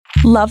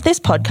Love this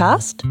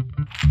podcast?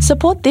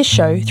 Support this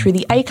show through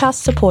the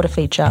Acast supporter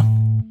feature.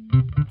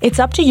 It's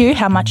up to you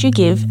how much you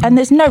give, and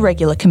there's no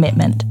regular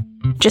commitment.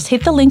 Just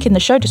hit the link in the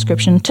show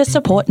description to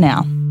support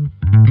now.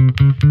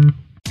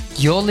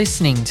 You're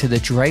listening to the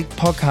Drake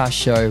Podcast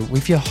Show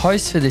with your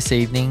host for this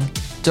evening,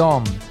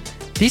 Dom.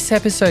 This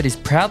episode is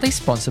proudly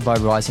sponsored by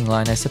Rising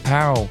Lioness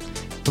Apparel.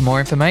 For more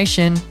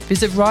information,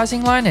 visit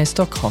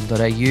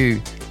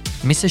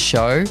risinglioness.com.au. Miss a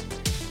show?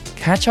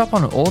 Catch up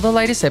on all the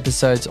latest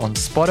episodes on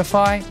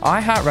Spotify,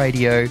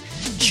 iHeartRadio,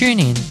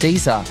 TuneIn,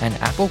 Deezer and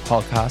Apple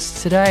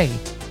Podcasts today.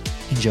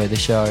 Enjoy the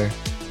show.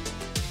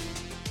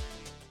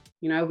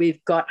 You know,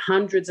 we've got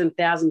hundreds and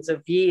thousands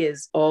of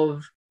years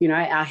of, you know,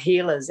 our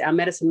healers, our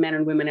medicine men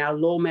and women, our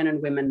law men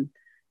and women.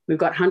 We've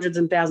got hundreds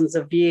and thousands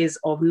of years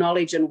of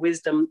knowledge and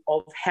wisdom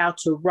of how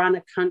to run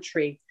a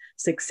country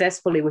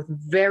successfully with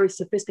very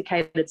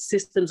sophisticated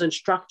systems and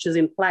structures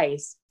in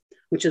place,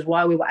 which is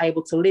why we were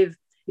able to live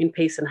in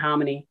peace and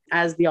harmony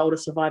as the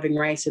oldest surviving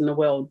race in the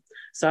world.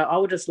 So I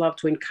would just love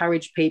to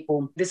encourage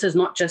people. This is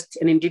not just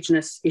an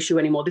Indigenous issue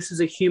anymore. This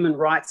is a human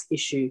rights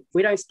issue.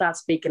 We don't start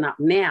speaking up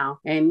now.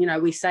 And, you know,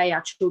 we say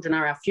our children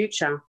are our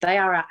future. They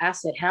are our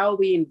asset. How are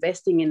we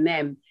investing in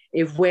them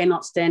if we're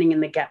not standing in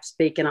the gap,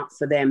 speaking up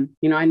for them?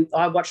 You know, and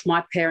I watched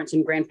my parents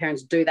and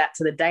grandparents do that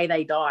to the day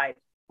they died.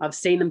 I've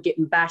seen them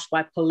getting bashed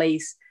by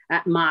police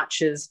at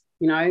marches.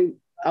 You know,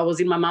 I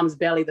was in my mum's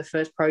belly the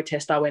first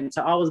protest I went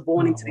to. I was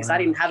born into this. I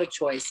didn't have a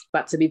choice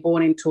but to be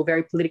born into a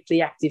very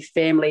politically active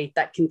family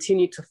that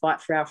continued to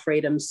fight for our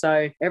freedom.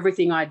 So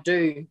everything I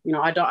do, you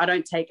know, I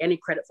don't take any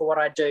credit for what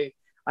I do.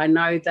 I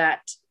know that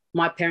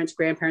my parents,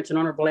 grandparents and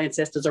honourable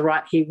ancestors are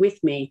right here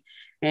with me.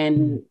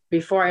 And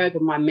before I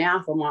open my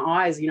mouth or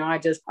my eyes, you know, I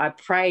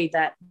pray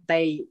that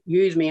they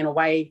use me in a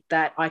way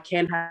that I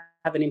can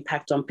have an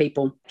impact on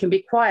people. It can be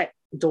quite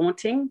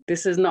daunting.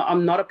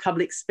 I'm not a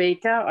public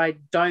speaker. I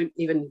don't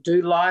even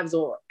do lives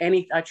or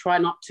I try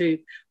not to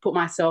put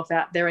myself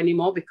out there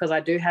anymore because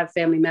I do have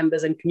family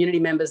members and community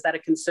members that are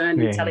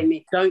concerned and telling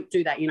me, don't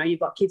do that. You know,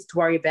 you've got kids to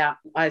worry about.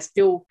 I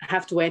still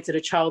have to answer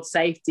to child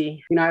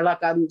safety. You know,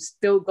 like I'm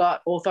still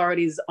got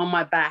authorities on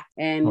my back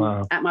and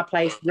at my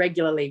place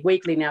regularly,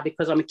 weekly now,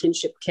 because I'm a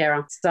kinship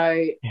carer.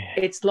 So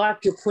it's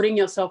like you're putting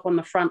yourself on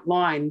the front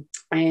line.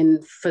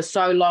 And for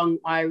so long,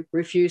 I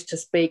refused to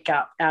speak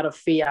up out of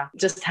fear.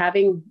 Just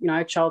having, you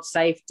know, child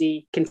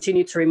safety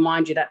continue to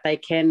remind you that they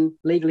can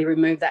legally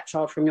remove that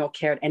child from your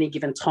care at any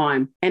given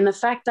time. And the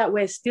fact that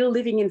we're still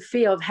living in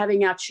fear of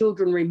having our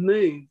children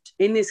removed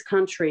in this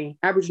country,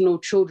 Aboriginal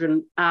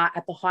children are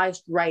at the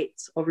highest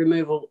rates of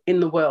removal in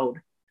the world.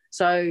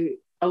 So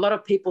a lot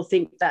of people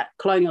think that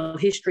colonial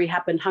history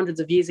happened hundreds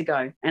of years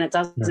ago and it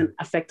doesn't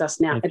affect us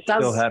now. It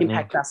does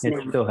impact us now.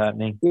 It's still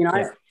happening. You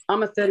know,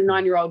 I'm a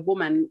 39-year-old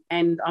woman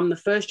and I'm the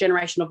first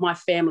generation of my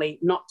family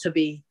not to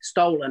be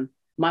stolen.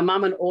 My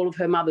mum and all of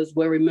her mothers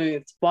were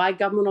removed by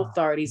government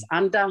authorities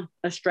under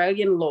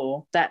Australian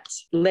law that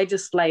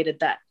legislated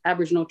that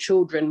Aboriginal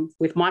children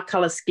with my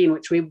colour skin,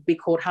 which we would be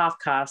called half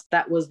caste,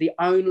 that was the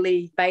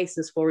only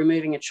basis for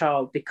removing a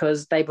child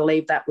because they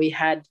believed that we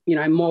had, you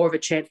know, more of a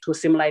chance to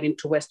assimilate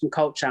into Western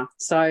culture.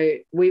 So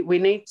we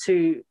need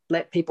to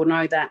let people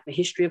know that the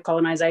history of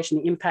colonisation,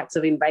 the impacts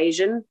of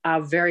invasion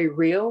are very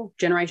real.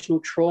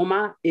 Generational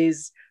trauma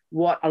is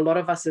what a lot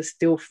of us are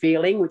still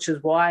feeling, which is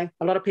why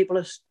a lot of people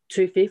are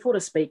too fearful to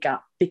speak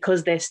up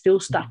because they're still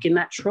stuck in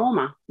that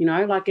trauma. You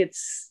know, like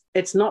it's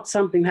not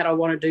something that I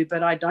want to do,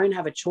 but I don't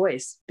have a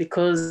choice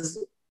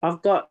because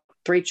I've got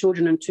 3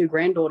 children and 2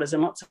 granddaughters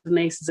and lots of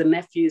nieces and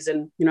nephews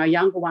and, you know,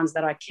 younger ones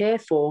that I care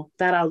for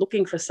that are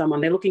looking for someone.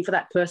 They're looking for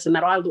that person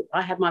that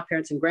I had my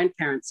parents and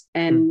grandparents.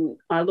 And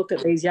I look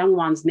at these young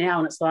ones now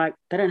and it's like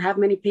they don't have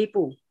many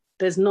people.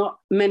 There's not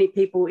many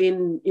people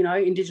in, you know,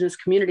 Indigenous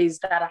communities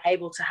that are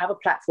able to have a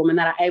platform and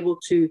that are able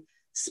to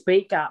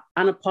speak up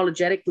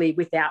unapologetically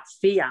without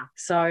fear.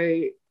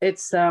 So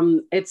it's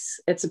a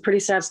pretty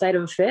sad state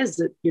of affairs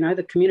that, you know,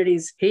 the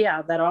communities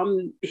here that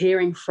I'm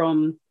hearing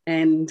from,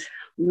 and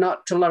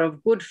not a lot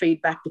of good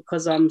feedback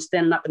because I'm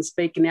standing up and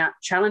speaking out,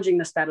 challenging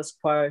the status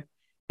quo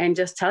and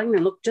just telling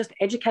them, look, just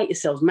educate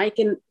yourselves, make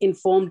an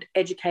informed,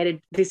 educated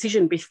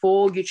decision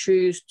before you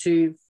choose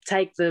to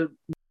take the.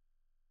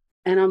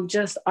 And you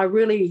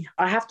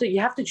have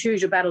to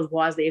choose your battles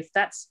wisely. If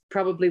that's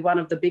probably one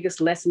of the biggest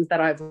lessons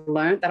that I've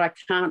learned, that I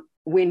can't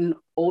win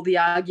all the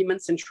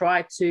arguments and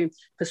try to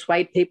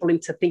persuade people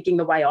into thinking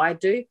the way I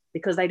do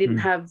because they didn't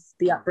have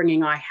the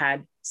upbringing I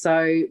had.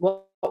 So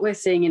what we're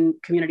seeing in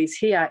communities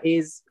here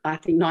is, I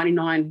think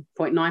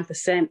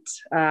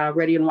 99.9%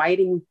 ready and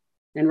waiting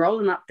and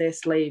rolling up their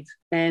sleeves.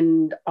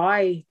 And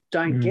I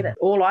don't get it.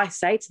 All I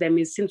say to them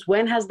is, since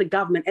when has the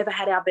government ever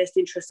had our best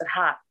interests at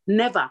heart?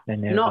 Never,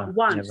 not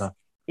once. Never.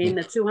 In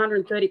the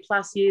 230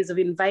 plus years of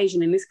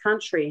invasion in this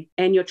country,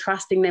 and you're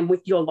trusting them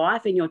with your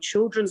life and your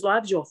children's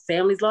lives, your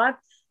family's life.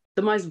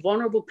 The most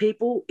vulnerable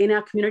people in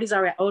our communities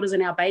are our elders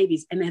and our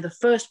babies, and they're the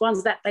first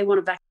ones that they want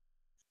to vaccinate.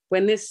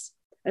 When there's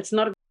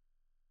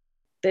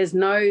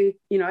no,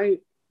 you know,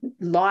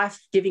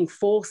 life-giving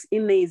force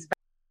in these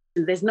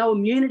vaccines. There's no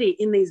immunity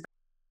in these vaccines.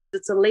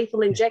 it's a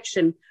lethal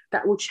injection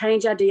that will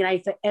change our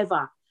DNA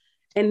forever.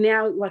 And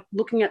now, like,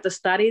 looking at the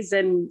studies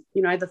and,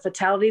 you know, the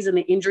fatalities and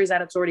the injuries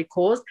that it's already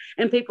caused,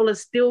 and people are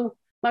still,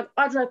 like,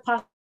 I drove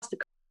past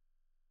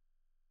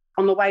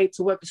on the way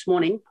to work this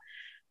morning,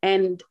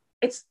 and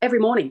it's every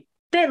morning.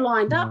 They're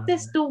lined up. They're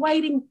still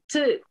wanting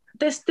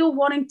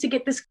to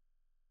get this.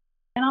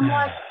 And I'm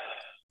like,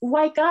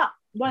 wake up.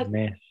 Like,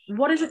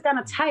 what is it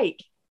going to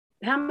take?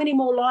 How many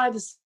more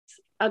lives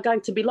are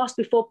going to be lost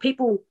before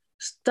people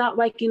start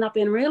waking up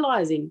and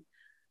realizing?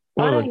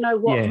 Well, I don't know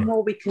what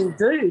more we can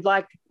do.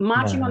 Like,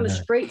 marching on the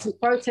streets and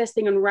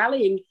protesting and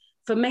rallying,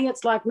 for me,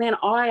 it's like, man,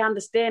 I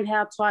understand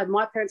how tired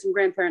my parents and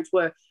grandparents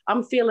were.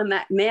 I'm feeling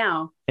that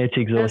now. It's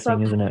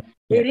exhausting, isn't it?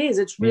 It is.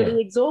 It's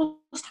really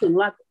exhausting.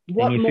 Like,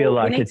 what and you more? feel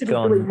like we need it's to be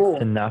gone doing more.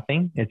 to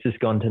nothing. It's just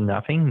gone to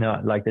nothing.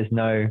 No, like, there's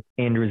no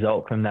end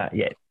result from that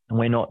yet.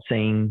 We're not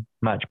seeing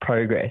much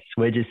progress.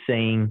 We're just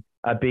seeing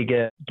a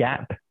bigger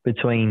gap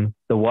between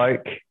the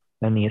woke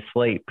and the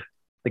asleep,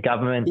 the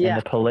government and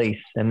the police.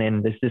 And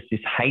then there's just this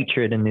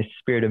hatred and this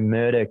spirit of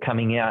murder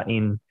coming out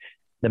in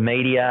the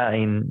media,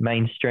 in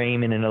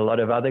mainstream, and in a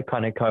lot of other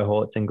kind of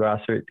cohorts and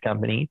grassroots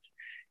companies.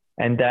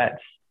 And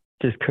that's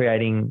just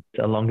creating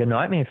a longer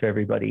nightmare for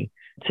everybody.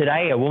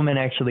 Today, a woman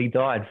actually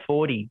died,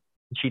 40.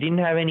 She didn't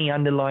have any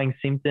underlying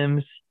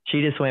symptoms.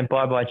 She just went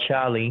bye-bye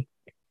Charlie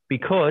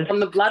because From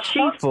the blood she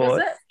clots, thought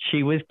was it?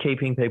 she was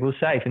keeping people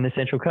safe in the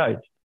Central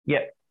Coast.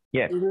 Yep.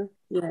 Mm-hmm.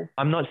 Yeah.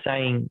 I'm not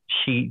saying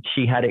she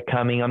had it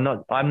coming. I'm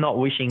not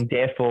wishing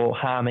death or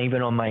harm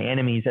even on my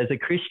enemies. As a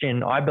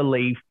Christian, I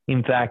believe,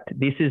 in fact,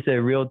 this is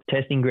a real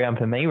testing ground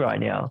for me right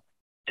now,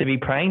 to be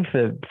praying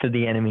for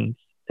the enemies,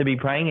 to be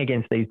praying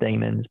against these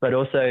demons, but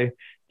also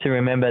to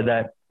remember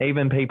that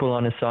even people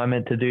on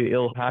assignment to do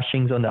ill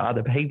hushings onto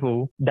other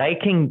people, they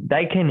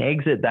can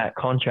exit that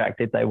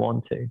contract if they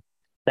want to.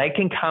 They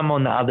can come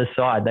on the other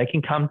side. They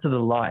can come to the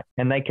light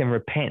and they can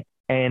repent.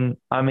 And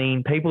I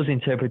mean, people's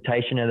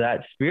interpretation of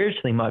that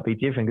spiritually might be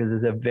different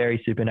because there's a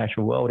very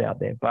supernatural world out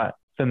there. But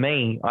for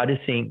me, I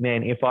just think,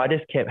 man, if I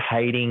just kept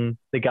hating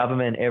the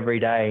government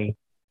every day,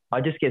 I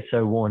just get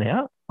so worn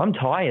out. I'm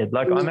tired.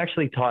 Like, I'm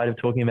actually tired of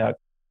talking about,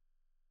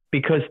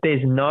 because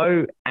there's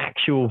no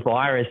actual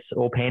virus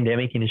or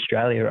pandemic in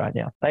Australia right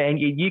now. And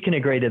you can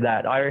agree to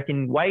that. I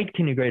reckon Wade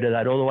can agree to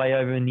that all the way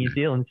over in New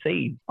Zealand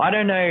seas. I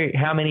don't know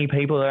how many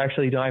people are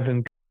actually dying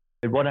from.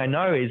 What I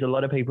know is a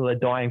lot of people are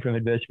dying from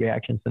adverse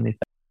reactions from this.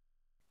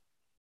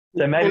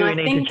 So maybe we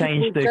need to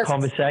change the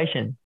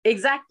conversation.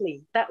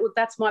 Exactly.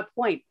 That's my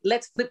point.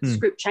 Let's flip the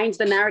script, change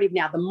the narrative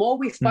now. The more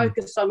we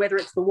focus on whether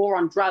it's the war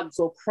on drugs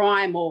or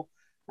crime or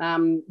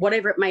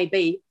whatever it may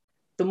be,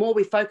 the more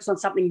we focus on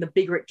something, the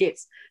bigger it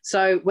gets.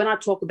 So when I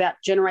talk about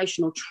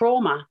generational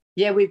trauma,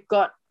 we've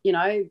got,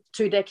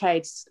 2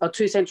 decades or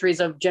 2 centuries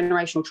of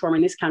generational trauma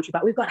in this country,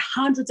 but we've got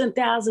hundreds and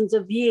thousands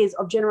of years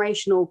of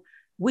generational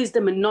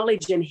wisdom and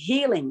knowledge and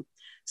healing.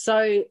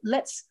 So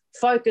let's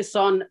focus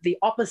on the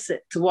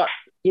opposite to what,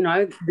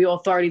 the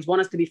authorities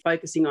want us to be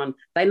focusing on.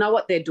 They know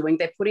what they're doing.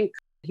 They're putting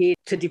here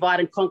to divide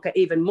and conquer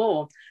even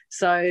more.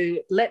 So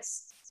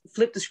let's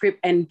flip the script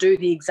and do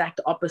the exact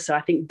opposite.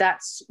 I think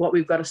that's what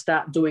we've got to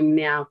start doing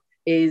now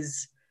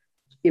is,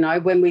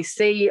 when we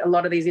see a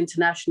lot of these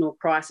international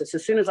crises,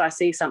 as soon as I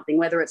see something,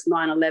 whether it's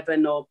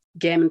 9/11 or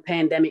gammon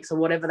pandemics or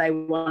whatever they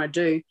want to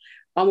do,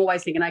 I'm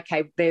always thinking,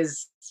 okay,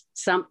 there's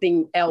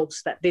something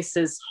else that this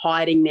is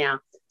hiding now.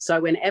 So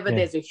whenever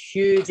there's a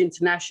huge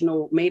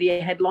international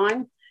media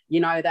headline,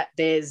 that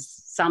there's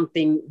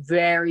something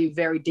very,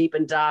 very deep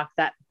and dark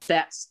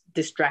that's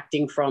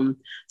distracting from.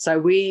 So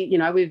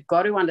we've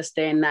got to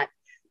understand that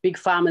Big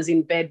Pharma's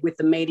in bed with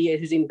the media,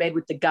 who's in bed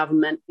with the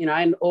government,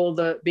 and all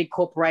the big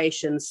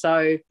corporations.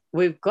 So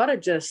we've got to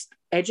just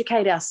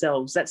educate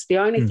ourselves. That's the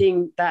only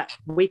thing that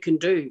we can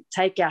do,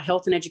 take our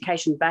health and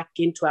education back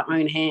into our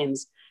own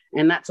hands.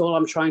 And that's all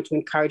I'm trying to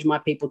encourage my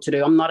people to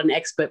do. I'm not an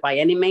expert by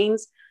any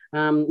means.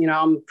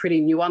 I'm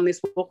pretty new on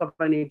this book. I've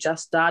only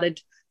just started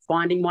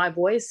finding my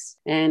voice,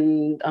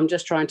 and I'm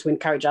just trying to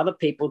encourage other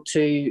people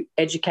to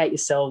educate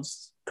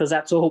yourselves, because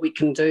that's all we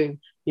can do.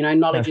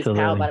 Knowledge is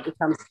power, but it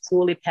becomes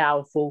truly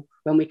powerful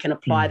when we can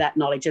apply that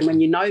knowledge. And when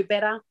you know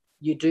better,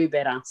 you do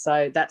better.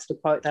 So that's the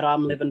quote that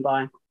I'm living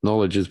by.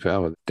 Knowledge is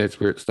power. That's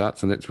where it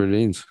starts and that's where it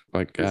ends.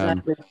 Like,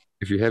 exactly.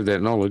 If you have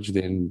that knowledge,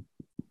 then,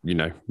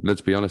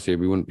 let's be honest here,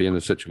 we wouldn't be in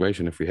this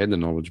situation if we had the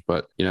knowledge.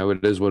 But,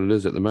 it is what it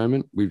is at the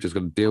moment. We've just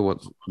got to deal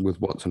with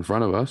what's in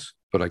front of us.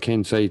 But I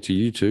can say to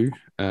you two,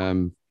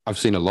 I've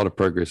seen a lot of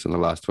progress in the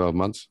last 12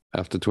 months.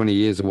 After 20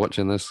 years of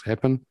watching this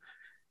happen,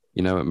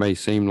 it may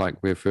seem like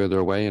we're further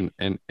away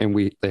and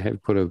they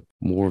have put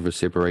more of a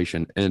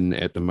separation in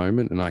at the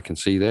moment, and I can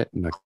see that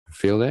and I can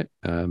feel that.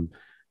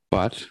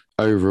 But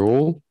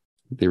overall,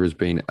 there has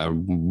been a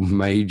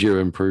major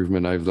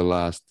improvement over the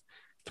last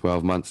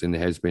 12 months than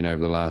there has been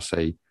over the last,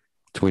 say,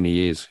 20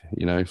 years,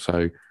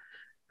 So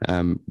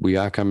we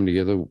are coming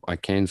together. I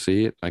can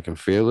see it. I can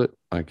feel it.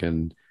 I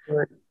can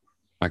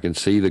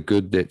see the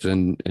good that's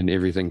in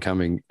everything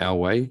coming our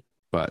way.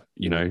 But,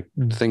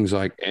 things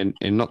like, and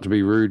not to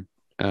be rude,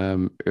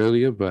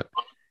 earlier, but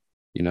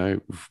You know,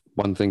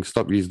 one thing,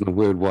 stop using the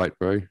word white,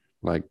 bro.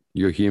 Like,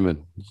 you're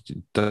human.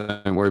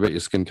 Don't worry about your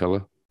skin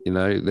color. You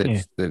know,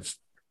 that's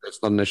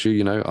not an issue.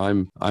 You know,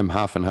 I'm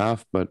half and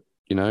half, but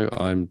you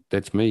know,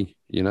 that's me.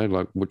 You know,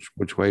 like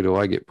which way do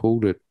I get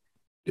pulled?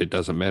 It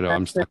doesn't matter.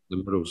 I'm stuck in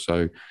the middle.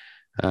 So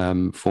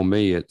for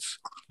me, it's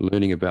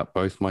learning about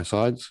both my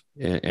sides,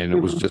 and it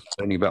was just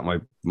learning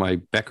about my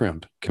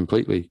background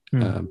completely.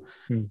 So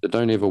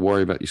don't ever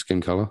worry about your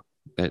skin color.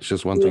 That's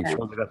just one thing.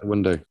 Throw it out the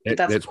window.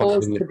 That's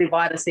caused to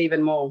divide us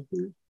even more.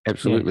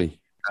 Absolutely.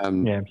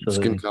 Absolutely.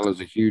 Skin color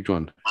is a huge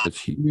one.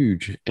 It's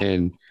huge,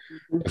 and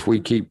if we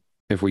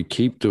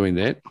keep doing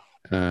that,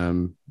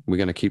 we're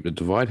going to keep the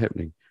divide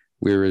happening.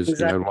 Whereas, you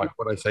know, like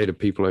what I say to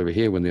people over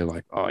here when they're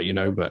like, "Oh, you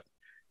know, but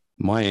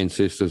my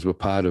ancestors were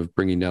part of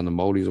bringing down the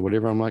Māoris or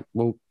whatever," I'm like,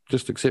 well,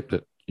 just accept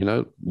it. You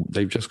know,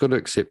 they've just got to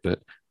accept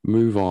it,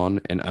 move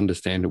on, and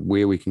understand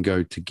where we can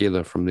go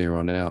together from there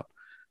on out.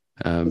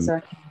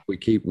 We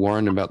keep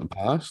worrying about the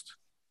past.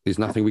 There's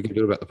nothing we can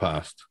do about the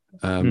past.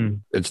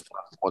 It's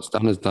what's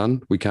done is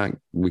done. We can't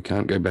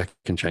go back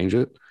and change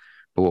it.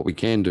 But what we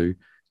can do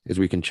is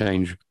we can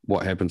change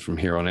what happens from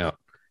here on out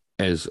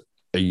as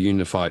a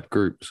unified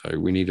group. So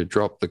we need to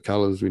drop the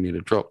colors. We need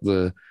to drop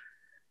the,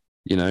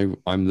 you know,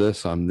 I'm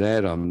this, I'm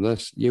that, I'm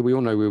this. Yeah, we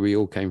all know where we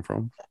all came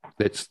from.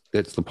 That's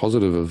the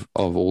positive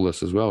of all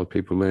this as well.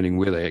 People learning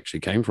where they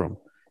actually came from.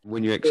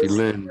 When you actually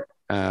learn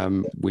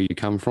where you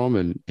come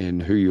from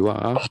and who you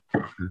are,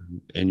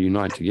 and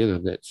unite together,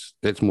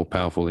 that's more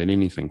powerful than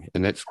anything.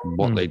 And that's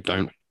what they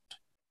don't.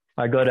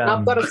 I've got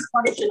a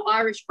Scottish and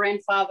Irish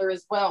grandfather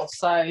as well.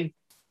 So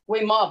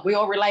we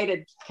all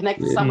related,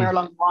 connected somewhere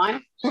along the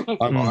line.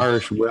 I'm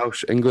Irish,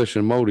 Welsh, English,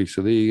 and Māori.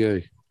 So there you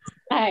go.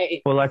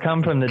 Hey. Well, I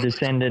come from the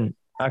descendant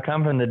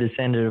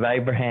of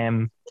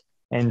Abraham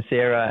and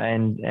Sarah,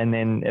 and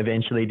then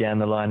eventually down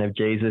the line of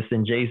Jesus.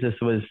 And Jesus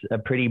was a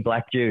pretty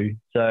black Jew.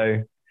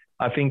 So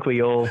I think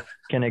we all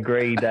can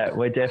agree that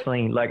we're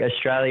definitely, like,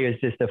 Australia is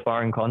just a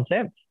foreign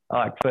concept.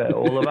 Like, for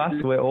all of us,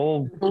 we're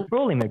all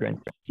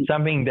immigrants.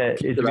 Something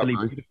that is really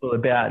beautiful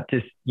about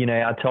just, you know,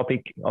 our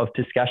topic of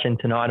discussion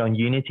tonight on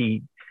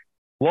unity.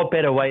 What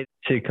better way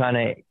to kind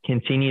of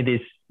continue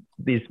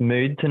this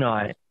mood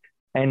tonight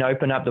and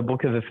open up the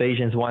book of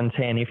Ephesians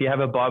 1:10. If you have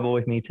a Bible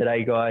with me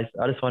today, guys,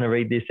 I just want to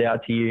read this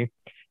out to you.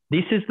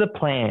 This is the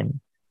plan.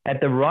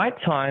 At the right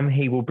time,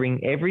 he will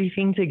bring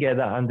everything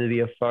together under the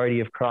authority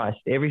of Christ,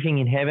 everything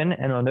in heaven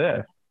and on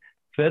earth.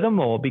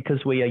 Furthermore,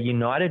 because we are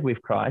united with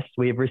Christ,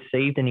 we have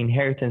received an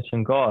inheritance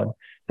from God.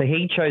 For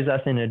he chose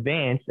us in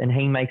advance, and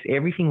he makes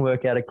everything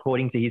work out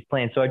according to his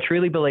plan. So I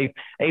truly believe,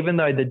 even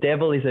though the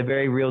devil is a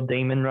very real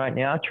demon right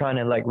now, trying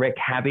to like wreak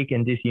havoc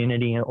and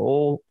disunity in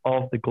all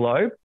of the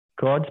globe,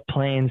 God's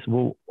plans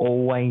will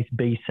always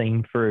be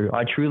seen through.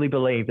 I truly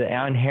believe that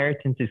our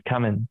inheritance is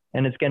coming,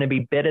 and it's going to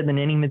be better than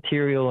any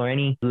material or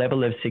any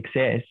level of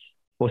success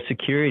or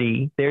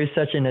security. There is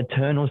such an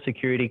eternal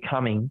security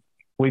coming.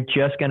 We're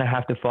just going to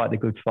have to fight the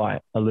good fight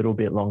a little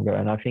bit longer.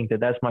 And I think that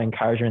that's my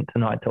encouragement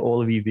tonight to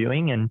all of you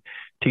viewing, and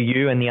to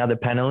you and the other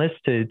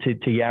panelists, to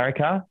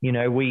Yarika. You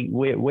know,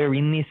 we're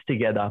in this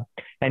together.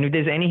 And if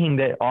there's anything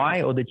that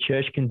I or the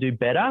church can do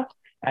better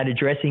at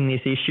addressing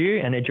this issue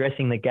and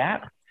addressing the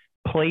gap,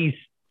 please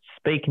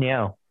speak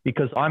now,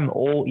 because I'm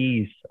all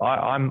ears.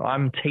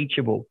 I'm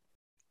teachable.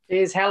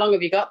 Jeez, how long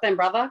have you got then,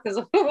 brother?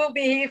 Because we'll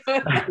be here for...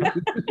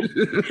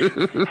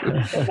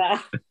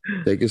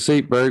 Take a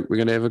seat, bro. We're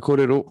going to have a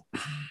cordial.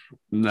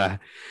 Nah.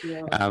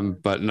 Yeah.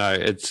 But no,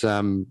 it's,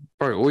 bro,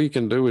 all you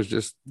can do is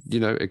just, you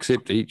know,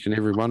 accept each and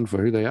every one for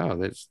who they are.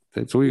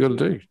 That's all you got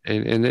to do.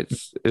 And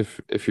that's,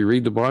 if you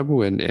read the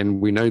Bible, and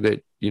we know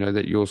that, you know,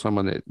 that you're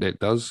someone that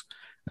does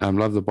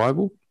love the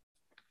Bible,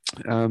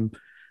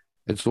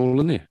 it's all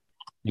in there.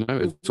 You know,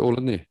 it's all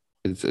in there.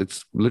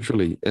 It's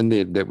literally in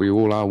there that we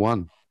all are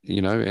one,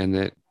 you know, and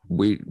that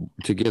we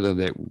together,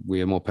 that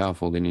we are more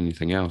powerful than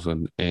anything else.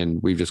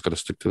 And we've just got to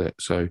stick to that.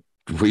 So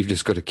we've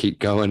just got to keep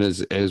going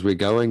as we're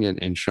going,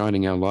 and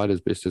shining our light as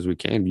best as we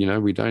can. You know,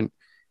 we don't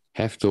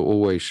have to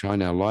always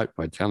shine our light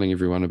by telling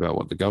everyone about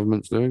what the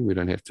government's doing. We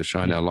don't have to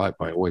shine our light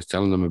by always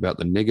telling them about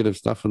the negative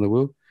stuff in the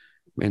world.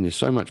 Man, there's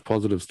so much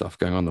positive stuff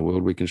going on in the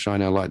world. We can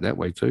shine our light that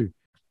way too.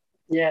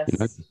 Yes. You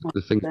know,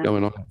 the things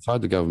going on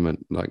outside the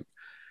government, like,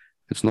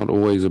 it's not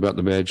always about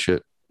the bad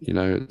shit. You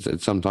know,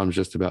 it's sometimes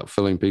just about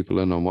filling people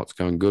in on what's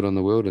going good on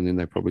the world, and then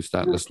they probably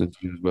start listening to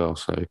you as well.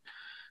 So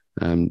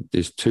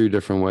there's two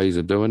different ways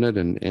of doing it,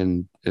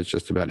 and it's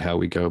just about how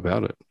we go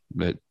about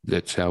it.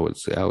 That's how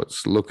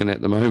it's looking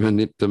at the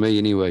moment, to me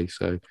anyway.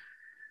 So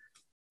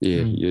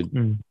yeah,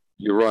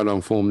 you're right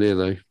on form there,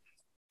 though.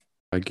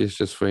 I guess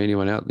just for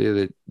anyone out there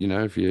that, you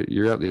know, if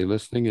you're out there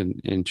listening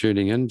and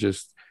tuning in,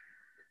 just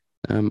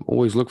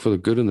always look for the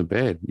good and the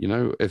bad. You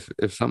know,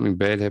 if something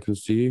bad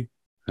happens to you,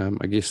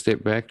 I guess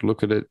step back,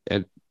 look at it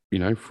you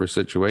know, for a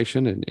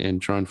situation,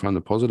 and try and find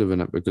the positive in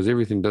it, because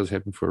everything does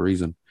happen for a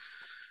reason.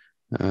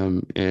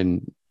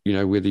 And, you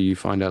know, whether you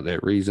find out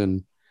that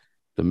reason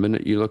the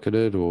minute you look at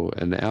it, or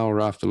an hour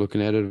after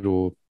looking at it,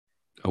 or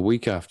a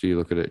week after you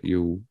look at it,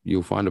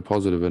 you'll find a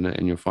positive in it,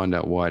 and you'll find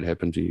out why it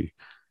happened to you.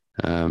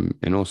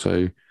 And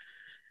also,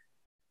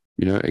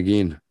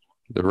 again,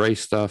 the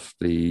race stuff,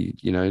 the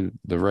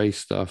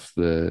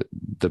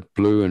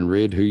blue and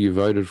red, who you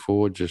voted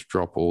for, just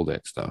drop all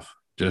that stuff.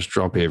 Just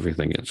drop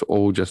everything. It's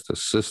all just a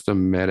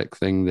systematic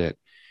thing that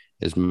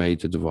is made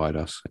to divide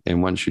us.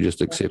 And once you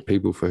just accept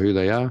people for who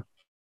they are,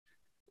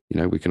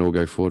 we can all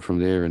go forward from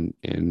there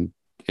and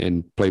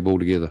play ball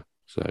together.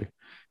 So,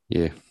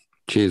 yeah.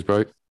 Cheers,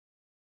 bro.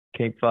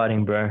 Keep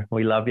fighting, bro.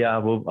 We love you.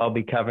 I'll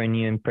be covering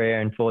you in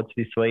prayer and thoughts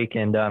this week.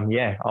 And,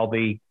 I'll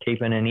be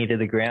keeping an ear to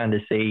the ground to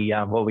see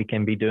what we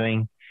can be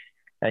doing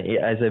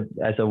as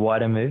a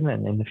wider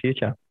movement in the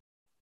future.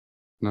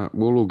 No,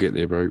 we'll all get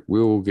there, bro.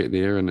 We'll all get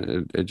there,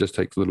 and it just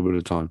takes a little bit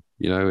of time,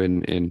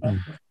 and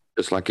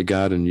just like a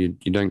garden, you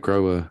don't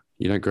grow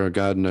a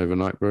garden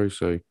overnight, bro.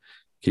 So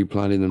keep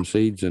planting them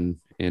seeds, and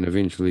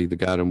eventually the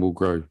garden will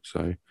grow.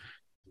 So,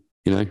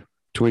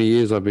 20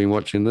 years I've been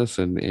watching this,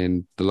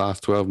 and the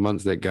last 12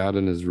 months that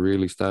garden has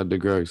really started to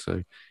grow.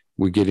 So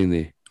we're getting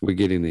there. We're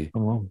getting there.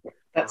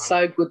 That's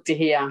so good to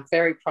hear.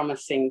 Very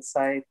promising.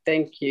 So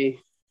thank you.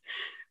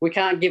 We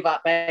can't give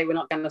up. We're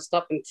not going to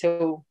stop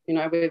until,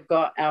 we've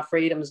got our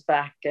freedoms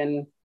back.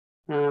 And,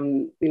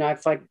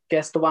 if I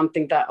guess the one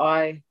thing that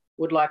I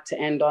would like to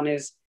end on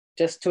is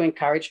just to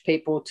encourage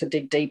people to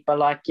dig deeper.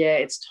 Like, yeah,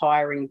 it's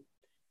tiring.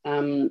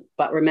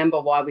 But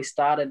remember why we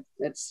started.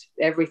 It's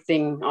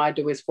everything I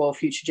do is for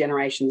future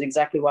generations,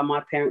 exactly why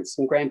my parents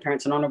and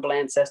grandparents and honourable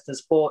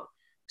ancestors fought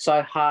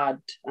so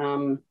hard.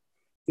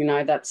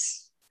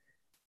 That's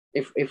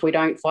if we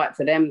don't fight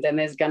for them, then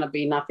there's going to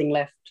be nothing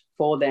left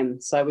for them.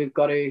 So we've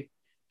got to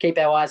keep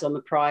our eyes on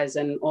the prize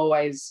and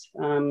always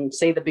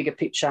see the bigger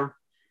picture.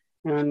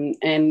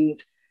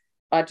 And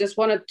I just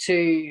wanted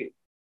to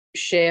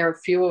share a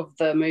few of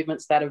the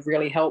movements that have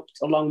really helped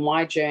along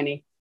my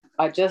journey.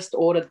 I just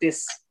ordered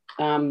this,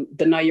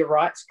 the Know Your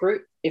Rights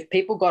group. If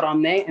people got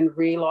on there and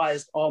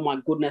realised, oh my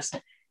goodness,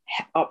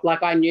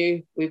 like I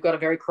knew we've got a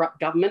very corrupt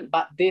government,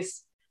 but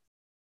this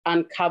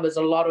uncovers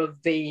a lot of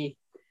the,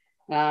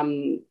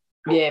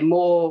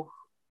 more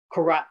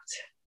corrupt,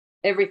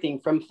 everything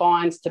from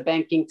fines to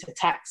banking to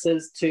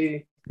taxes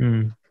to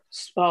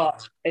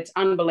it's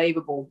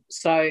unbelievable.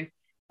 So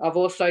I've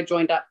also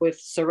joined up with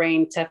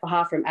Serene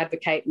Tefaha from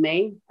Advocate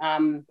Me.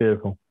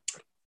 Beautiful.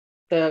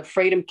 The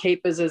Freedom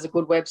Keepers is a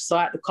good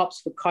website. The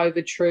Cops for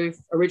COVID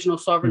Truth, Original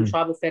Sovereign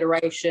Tribal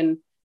Federation.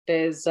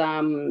 There's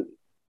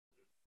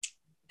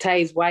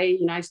Tay's Way,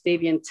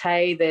 Stevie and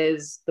Tay.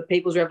 There's the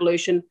People's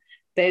Revolution.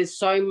 There's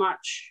so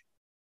much.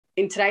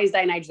 In today's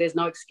day and age, there's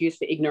no excuse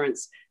for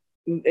ignorance.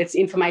 It's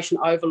information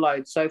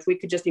overload. So if we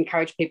could just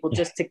encourage people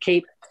just to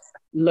keep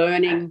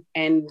learning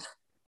and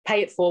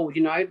pay it forward,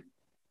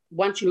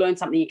 once you learn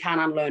something, you can't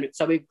unlearn it.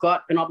 So we've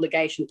got an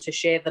obligation to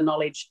share the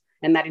knowledge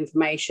and that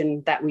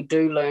information that we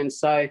do learn.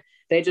 So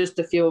they're just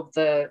a few of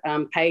the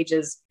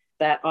pages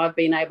that I've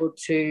been able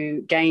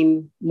to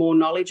gain more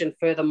knowledge and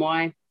further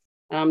my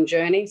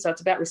journey. So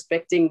it's about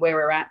respecting where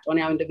we're at on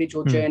our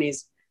individual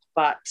journeys,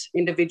 but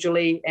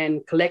individually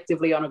and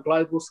collectively on a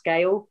global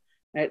scale,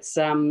 it's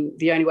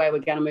the only way we're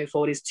going to move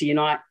forward is to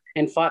unite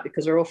and fight,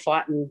 because we're all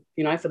fighting,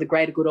 for the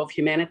greater good of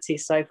humanity.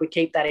 So if we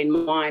keep that in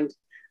mind,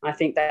 I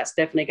think that's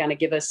definitely going to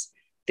give us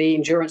the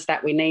endurance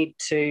that we need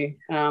to,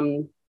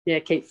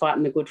 keep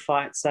fighting the good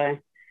fight. So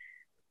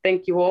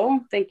thank you all.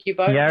 Thank you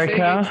both.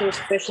 Yarrika, you two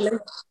especially.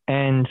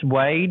 And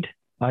Wade,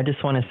 I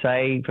just want to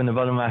say from the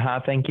bottom of my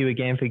heart, thank you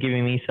again for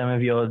giving me some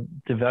of your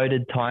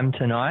devoted time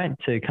tonight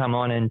to come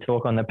on and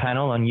talk on the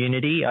panel on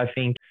unity. I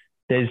think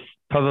there's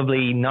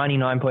probably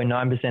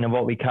 99.9% of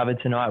what we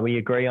covered tonight we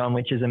agree on,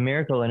 which is a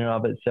miracle in and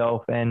of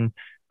itself. And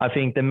I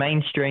think the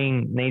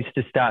mainstream needs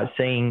to start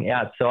seeing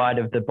outside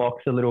of the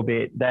box a little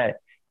bit, that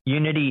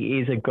unity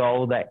is a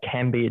goal that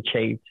can be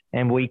achieved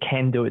and we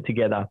can do it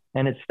together.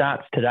 And it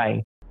starts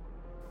today.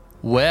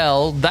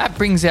 Well, that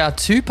brings our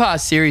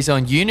two-part series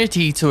on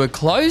unity to a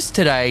close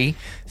today.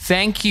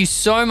 Thank you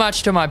so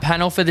much to my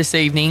panel for this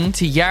evening,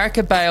 to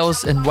Yarrika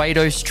Bales and Wade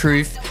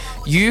O's-Truth.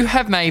 You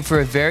have made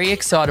for a very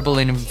excitable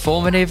and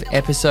informative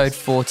episode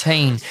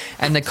 14,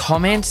 and the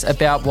comments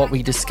about what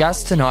we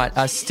discussed tonight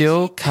are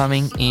still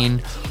coming in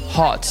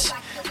hot.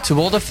 To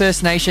all the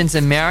First Nations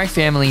and Maori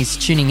families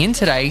tuning in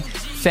today,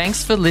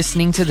 thanks for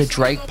listening to the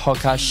Drake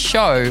Podcast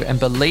Show and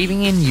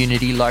believing in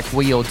unity like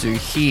we all do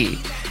here.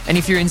 And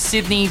if you're in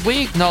Sydney,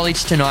 we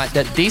acknowledge tonight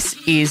that this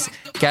is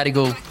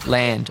Gadigal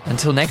land.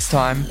 Until next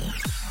time,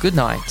 good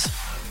night.